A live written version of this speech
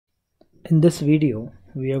In this video,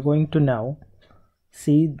 we are going to now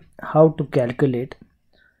see how to calculate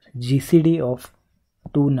GCD of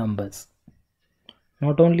two numbers.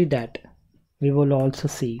 Not only that, we will also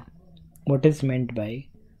see what is meant by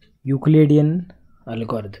Euclidean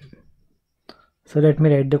algorithm. So let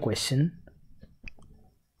me write the question.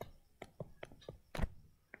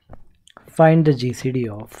 Find the GCD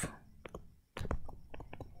of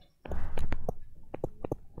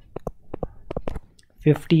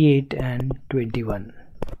 58 and 21.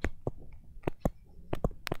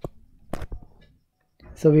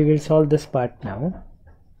 So we will solve this part now.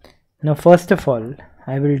 Now first of all,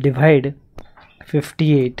 I will divide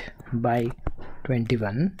 58 by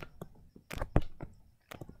 21.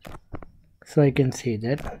 So I can say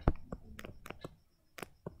that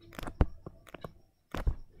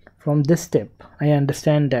from this step I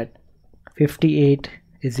understand that 58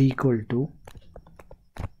 is equal to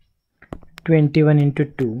 21 into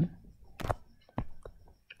 2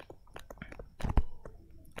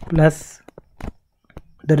 plus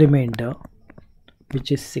the remainder,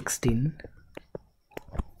 which is 16,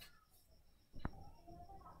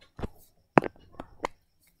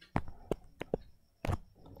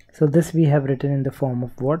 so this we have written in the form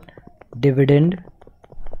of what? Dividend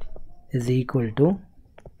is equal to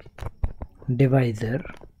divisor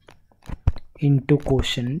into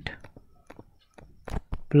quotient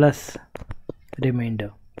plus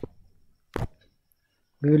remainder.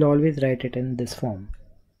 We will always write it in this form.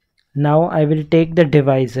 Now I will take the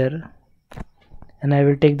divisor and I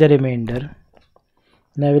will take the remainder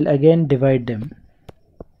and I will again divide them.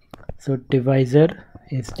 So divisor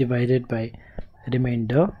is divided by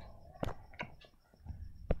remainder.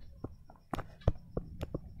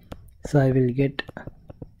 So I will get,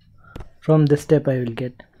 from this step I will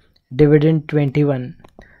get dividend 21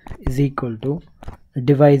 is equal to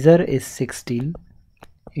divisor is 16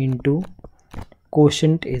 into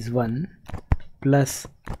quotient is 1 plus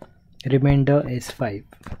remainder is 5.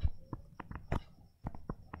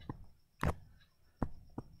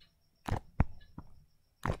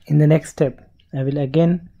 In the next step I will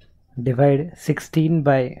again divide 16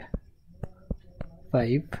 by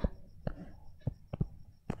 5.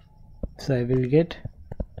 So I will get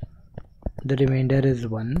the remainder is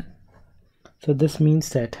 1. So this means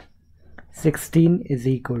that 16 is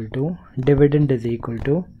equal to dividend is equal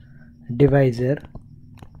to divisor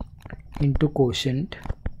into quotient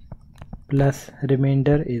plus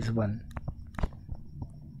remainder is 1.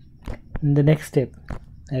 In the next step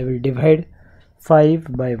I will divide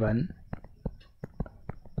 5 by 1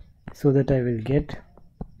 so that I will get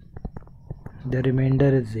the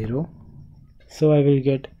remainder is 0. So I will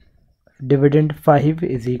get dividend 5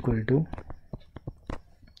 is equal to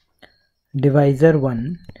divisor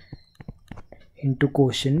 1 into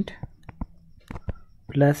quotient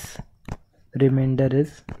plus remainder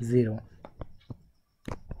is 0.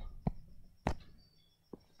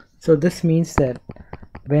 So this means that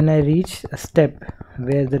when I reach a step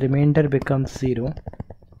where the remainder becomes 0,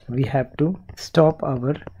 we have to stop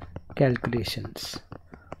our calculations.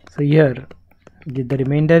 So here the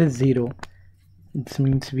remainder is 0, this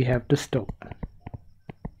means we have to stop.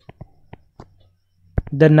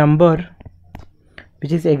 The number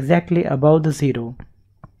which is exactly above the 0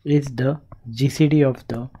 is the GCD of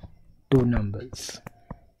the two numbers.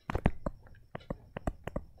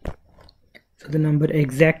 So the number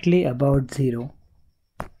exactly above 0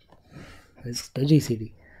 is the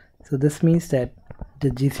GCD. So this means that the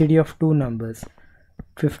GCD of two numbers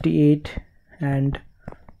 58 and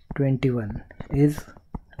 21 is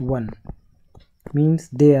 1, means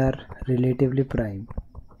they are relatively prime.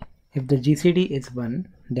 If the GCD is 1,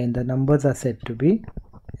 then the numbers are said to be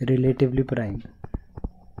relatively prime.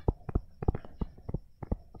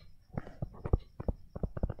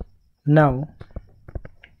 Now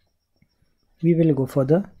we will go for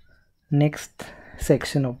the next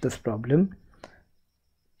section of this problem.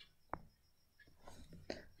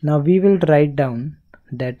 Now we will write down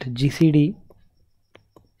that GCD,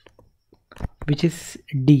 which is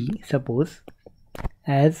D, suppose,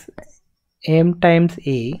 as m times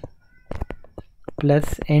A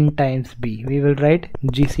plus n times B. We will write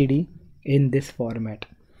GCD in this format.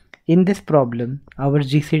 In this problem our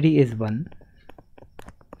GCD is 1.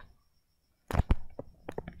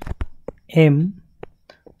 M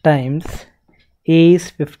times A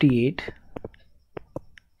is 58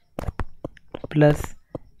 plus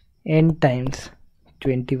n times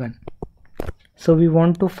 21. So we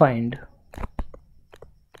want to find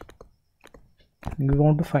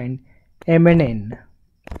m and n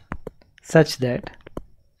such that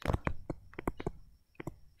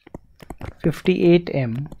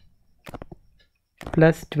 58m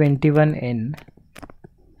plus 21n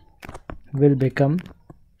will become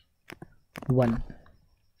 1.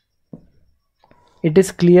 It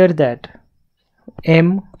is clear that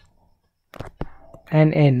m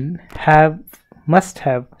and n must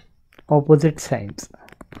have opposite signs.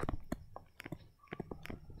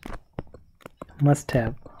 Now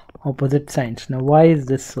why is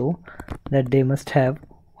this so, that they must have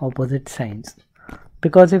opposite signs?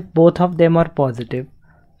 Because if both of them are positive,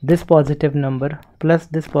 this positive number plus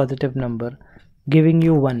this positive number giving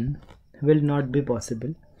you 1 will not be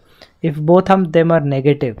possible. If both of them are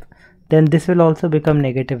negative, then this will also become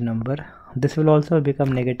negative number, this will also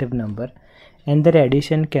become negative number, and their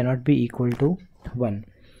addition cannot be equal to 1.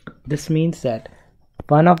 This means that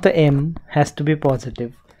one of the m has to be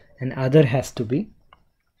positive and other has to be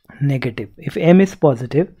negative. If m is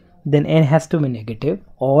positive, then n has to be negative,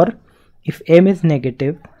 or if m is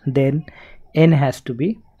negative, then n has to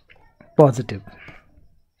be positive.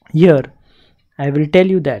 Here I will tell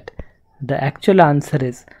you that the actual answer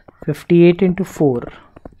is 58 into 4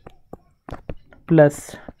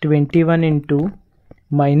 plus 21 into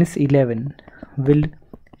minus 11 will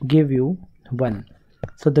give you 1.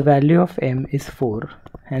 So the value of m is 4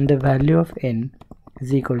 and the value of n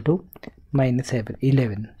is equal to minus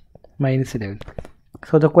 11.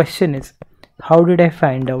 So the question is, how did I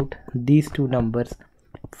find out these two numbers,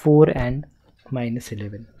 4 and minus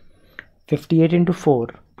 11? 58 into 4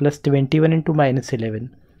 plus 21 into minus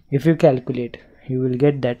 11, if you calculate, you will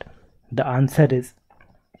get that the answer is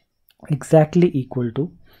exactly equal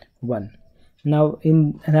to 1. Now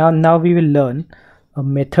we will learn a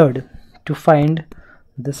method to find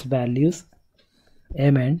this values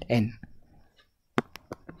m and n.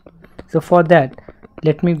 So for that,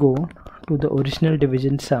 let me go to the original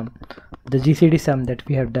division sum, the GCD sum that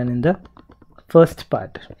we have done in the first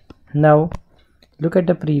part. Now look at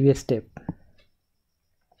the previous step.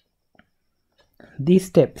 These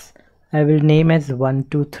steps I will name as 1,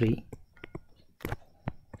 2, 3,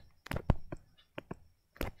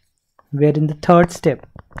 where in the third step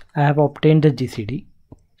I have obtained the GCD.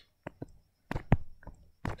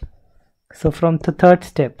 So from the third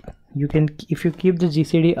step, you can, if you keep the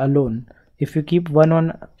GCD alone, if you keep 1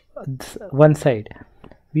 on one side,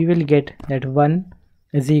 we will get that 1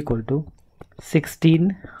 is equal to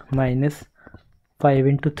 16 minus 5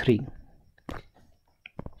 into 3.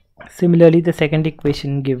 Similarly, the second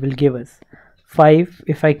equation will give us 5.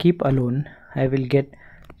 If I keep alone, I will get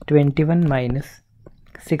 21 minus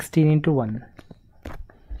 16 into 1.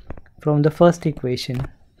 From the first equation,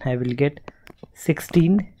 I will get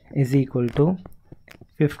 16 is equal to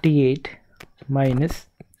 58 minus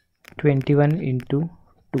 21 into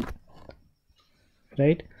 2.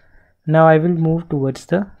 Right? Now I will move towards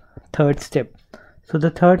the third step. So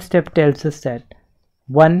the third step tells us that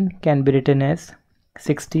 1 can be written as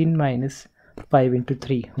 16 minus 5 into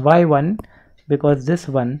 3. Why 1? Because this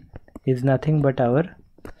 1 is nothing but our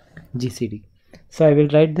GCD. So I will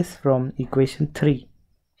write this from equation 3.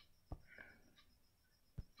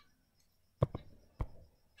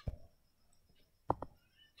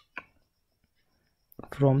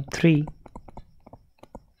 From 3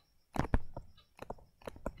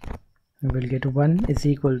 we will get 1 is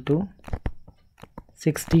equal to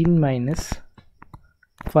 16 minus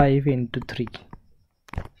 5 into 3.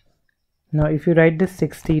 Now if you write this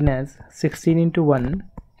 16 as 16 into 1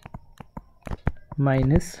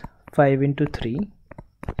 minus 5 into 3,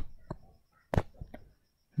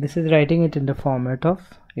 this is writing it in the format of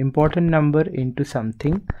important number into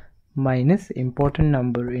something minus important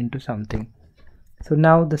number into something. So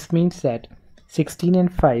now this means that 16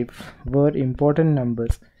 and 5 were important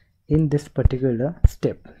numbers in this particular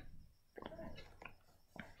step.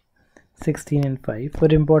 16 and 5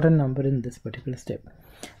 were important number in this particular step.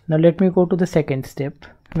 Now let me go to the second step.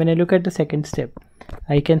 When I look at the second step,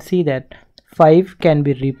 I can see that 5 can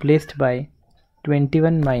be replaced by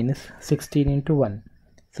 21 minus 16 into 1.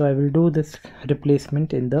 So I will do this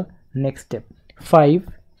replacement in the next step. 5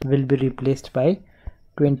 will be replaced by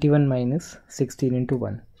 21 minus 16 into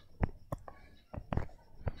 1.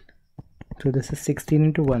 So this is 16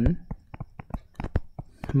 into 1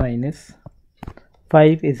 minus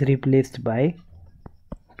 5 is replaced by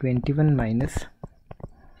 21 minus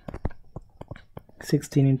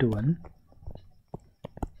 16 into 1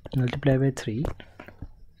 multiply by 3.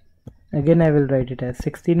 Again I will write it as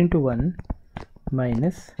 16 into 1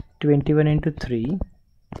 minus 21 into 3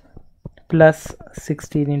 plus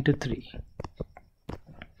 16 into 3.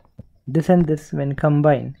 This and this when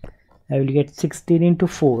combined, I will get 16 into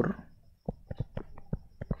 4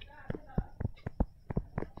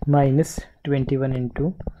 minus 21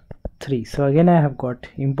 into 3. So again I have got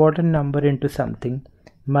important number into something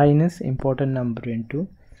minus important number into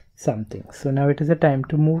something. So now it is a time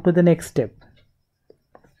to move to the next step.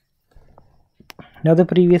 Now the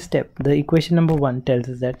previous step, the equation number 1 tells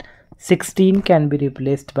us that 16 can be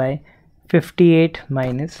replaced by 58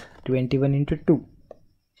 minus 21 into 2.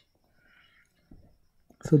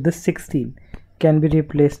 So this 16 can be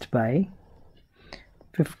replaced by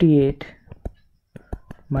 58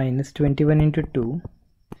 minus 21 into 2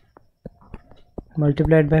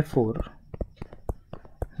 multiplied by 4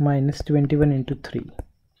 minus 21 into 3.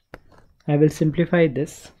 I will simplify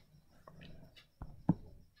this.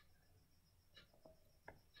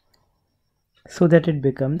 So that it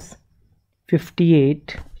becomes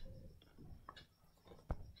 58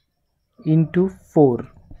 into 4.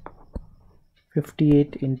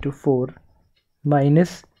 58 into 4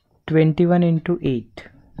 minus 21 into 8.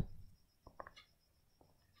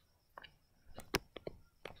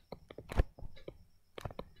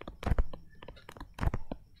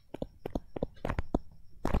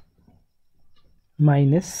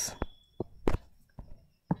 Minus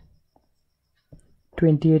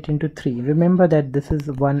 28 into 3. Remember that this is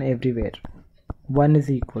 1 everywhere. 1 is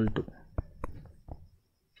equal to.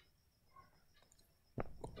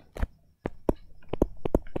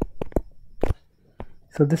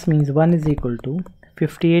 So this means 1 is equal to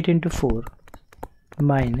 58 into 4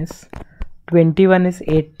 minus 21 is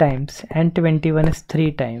 8 times and 21 is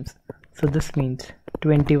 3 times. So this means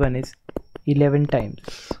 21 is 11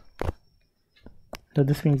 times. So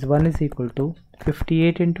this means 1 is equal to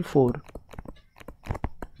 58 into 4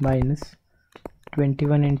 minus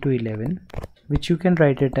 21 into 11, which you can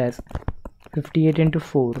write it as 58 into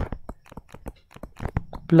 4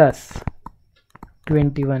 plus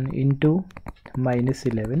 21 into minus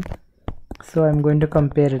 11. So I'm going to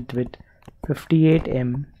compare it with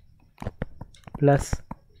 58m plus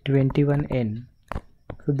 21n.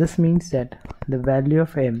 So this means that the value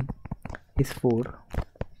of m is 4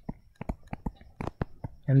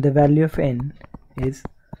 and the value of n is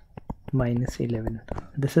minus 11.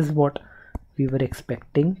 This is what we were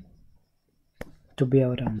expecting to be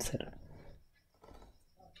our answer.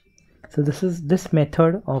 So this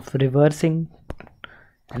method of reversing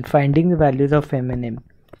and finding the values of m and n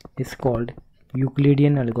is called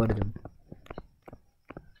Euclidean algorithm.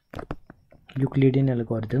 Euclidean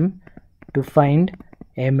algorithm to find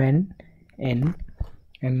m and n,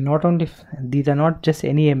 and not only these are not just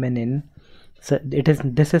any m and n. So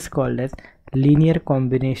this is called as linear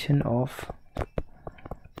combination of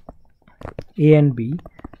a and b.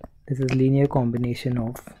 This is linear combination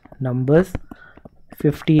of numbers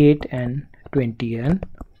 58 and 21,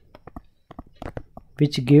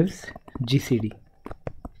 which gives GCD.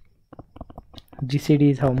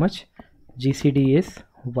 GCD is how much? GCD is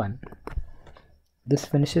 1. This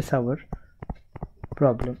finishes our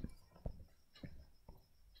problem.